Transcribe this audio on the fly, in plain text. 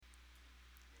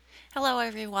Hello,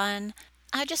 everyone.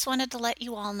 I just wanted to let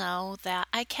you all know that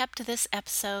I kept this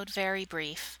episode very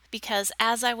brief because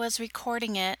as I was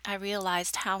recording it, I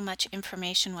realized how much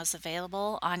information was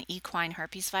available on equine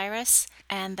herpes virus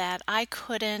and that I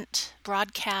couldn't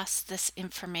broadcast this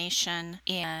information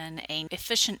in an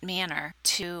efficient manner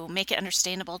to make it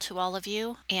understandable to all of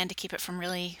you and to keep it from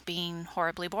really being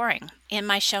horribly boring. In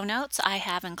my show notes, I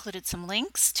have included some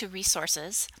links to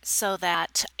resources so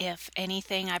that if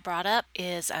anything I brought up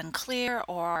is unclear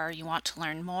or you want to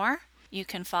learn more, you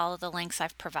can follow the links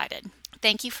I've provided.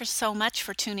 Thank you so much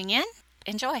for tuning in.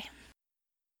 Enjoy.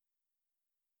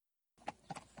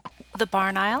 The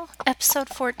Barn Aisle, Episode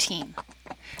 14,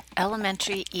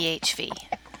 Elementary EHV.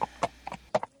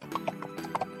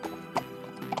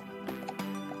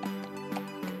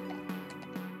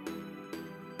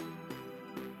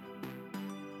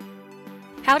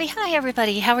 Howdy, hi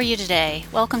everybody. How are you today?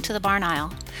 Welcome to the Barn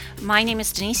Aisle. My name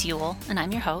is Denise Ewell, and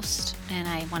I'm your host, and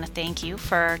I want to thank you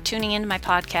for tuning into my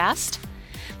podcast.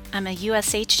 I'm a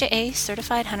USHJA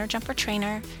certified hunter jumper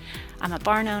trainer. I'm a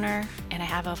barn owner, and I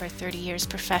have over 30 years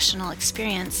professional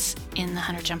experience in the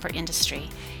hunter jumper industry.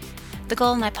 The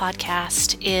goal of my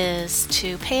podcast is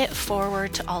to pay it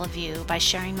forward to all of you by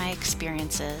sharing my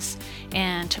experiences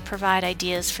and to provide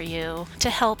ideas for you to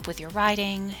help with your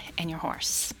riding and your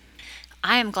horse.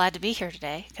 I am glad to be here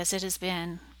today because it has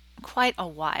been quite a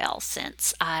while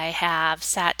since I have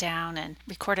sat down and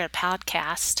recorded a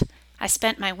podcast. I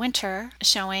spent my winter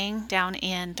showing down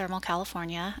in Thermal,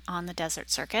 California on the desert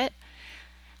circuit.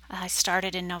 I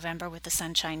started in November with the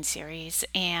Sunshine Series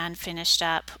and finished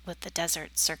up with the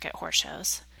desert circuit horse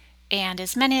shows. And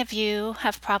as many of you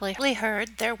have probably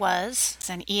heard, there was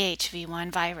an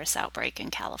EHV1 virus outbreak in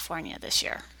California this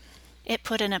year. It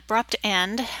put an abrupt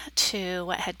end to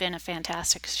what had been a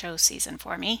fantastic show season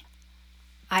for me.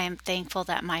 I am thankful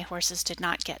that my horses did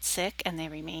not get sick and they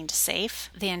remained safe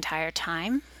the entire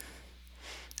time.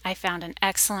 I found an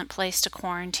excellent place to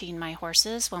quarantine my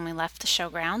horses when we left the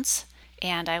showgrounds,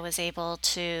 and I was able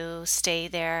to stay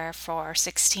there for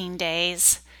 16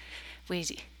 days.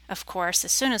 Of course,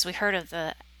 as soon as we heard of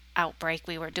the outbreak,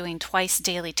 we were doing twice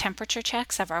daily temperature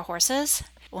checks of our horses.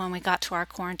 When we got to our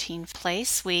quarantine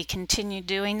place, we continued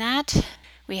doing that.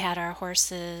 We had our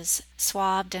horses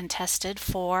swabbed and tested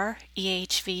for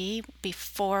EHV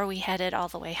before we headed all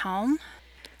the way home.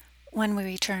 When we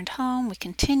returned home, we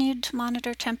continued to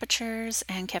monitor temperatures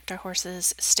and kept our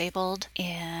horses stabled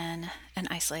in an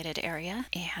isolated area.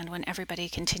 And when everybody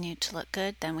continued to look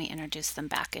good, then we introduced them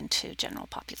back into general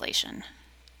population.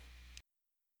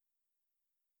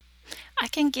 I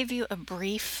can give you a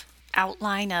brief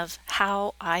outline of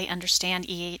how I understand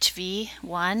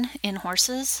EHV1 in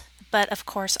horses, but of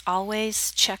course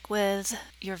always check with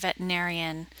your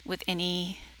veterinarian with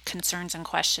any concerns and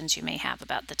questions you may have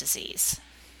about the disease.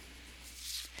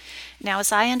 Now,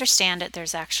 as I understand it,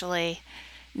 there's actually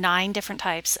 9 different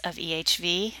types of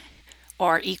EHV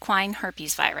or equine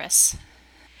herpes virus.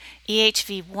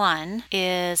 EHV1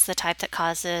 is the type that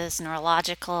causes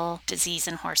neurological disease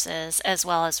in horses, as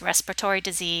well as respiratory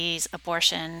disease,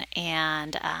 abortion,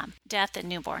 and death in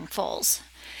newborn foals.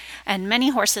 And many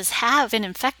horses have been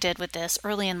infected with this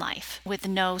early in life with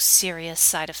no serious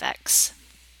side effects.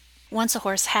 Once a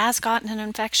horse has gotten an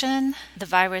infection, the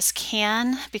virus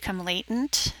can become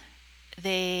latent.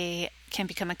 They can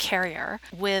become a carrier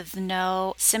with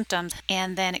no symptoms,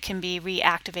 and then it can be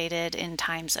reactivated in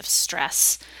times of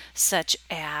stress, such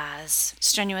as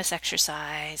strenuous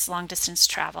exercise, long distance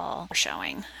travel, or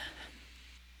showing.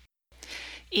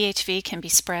 EHV can be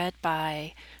spread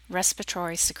by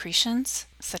respiratory secretions,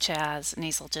 such as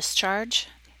nasal discharge,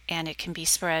 and it can be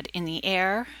spread in the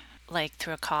air, like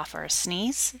through a cough or a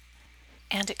sneeze.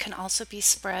 And it can also be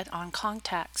spread on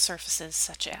contact surfaces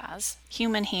such as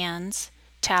human hands,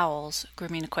 towels,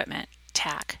 grooming equipment,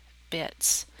 tack,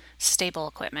 bits, stable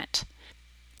equipment.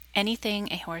 Anything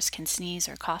a horse can sneeze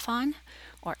or cough on,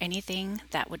 or anything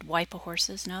that would wipe a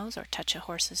horse's nose or touch a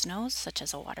horse's nose, such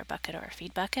as a water bucket or a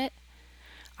feed bucket,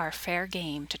 are fair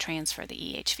game to transfer the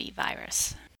EHV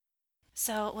virus.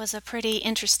 So it was a pretty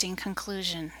interesting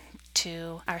conclusion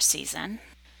to our season.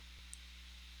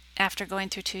 After going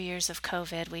through 2 years of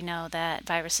COVID, we know that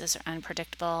viruses are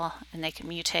unpredictable and they can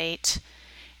mutate.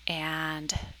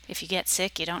 And if you get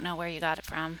sick, you don't know where you got it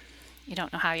from. You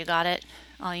don't know how you got it.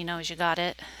 All you know is you got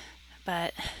it.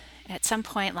 But at some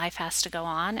point, life has to go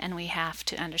on, and we have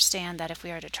to understand that if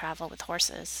we are to travel with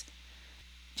horses,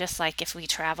 just like if we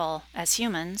travel as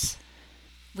humans,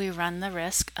 we run the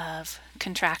risk of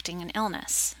contracting an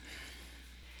illness.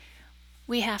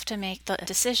 We have to make the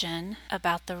decision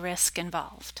about the risk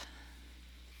involved.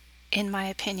 In my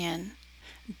opinion,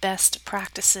 best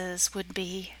practices would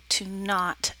be to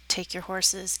not take your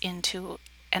horses into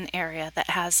an area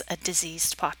that has a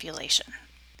diseased population.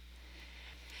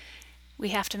 We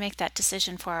have to make that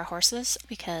decision for our horses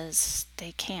because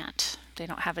they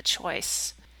don't have a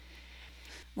choice.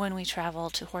 When we travel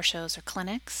to horse shows or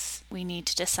clinics, we need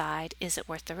to decide, is it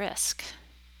worth the risk?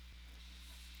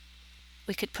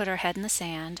 We could put our head in the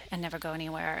sand and never go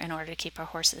anywhere in order to keep our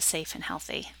horses safe and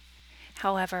healthy.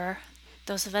 However,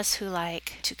 those of us who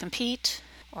like to compete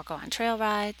or go on trail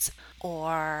rides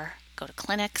or go to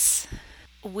clinics,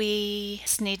 we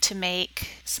need to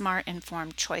make smart,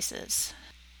 informed choices.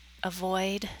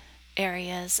 Avoid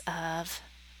areas of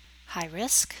high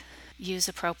risk, use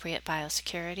appropriate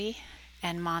biosecurity,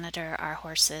 and monitor our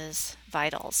horses'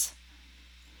 vitals.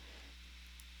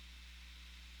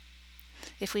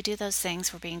 If we do those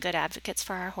things, we're being good advocates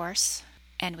for our horse,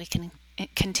 and we can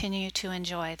continue to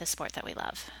enjoy the sport that we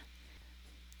love.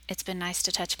 It's been nice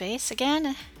to touch base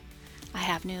again. I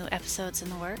have new episodes in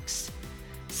the works,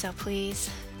 so please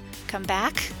come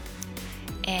back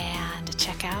and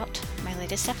check out my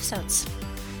latest episodes.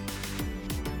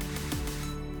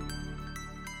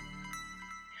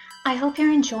 I hope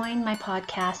you're enjoying my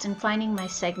podcast and finding my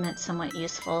segments somewhat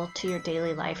useful to your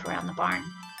daily life around the barn.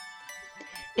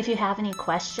 If you have any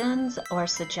questions or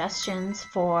suggestions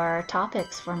for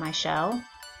topics for my show,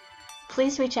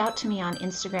 please reach out to me on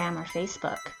Instagram or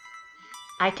Facebook.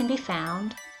 I can be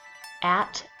found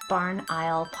at Barn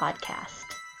Isle Podcast.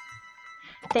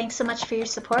 Thanks so much for your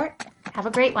support. Have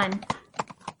a great one.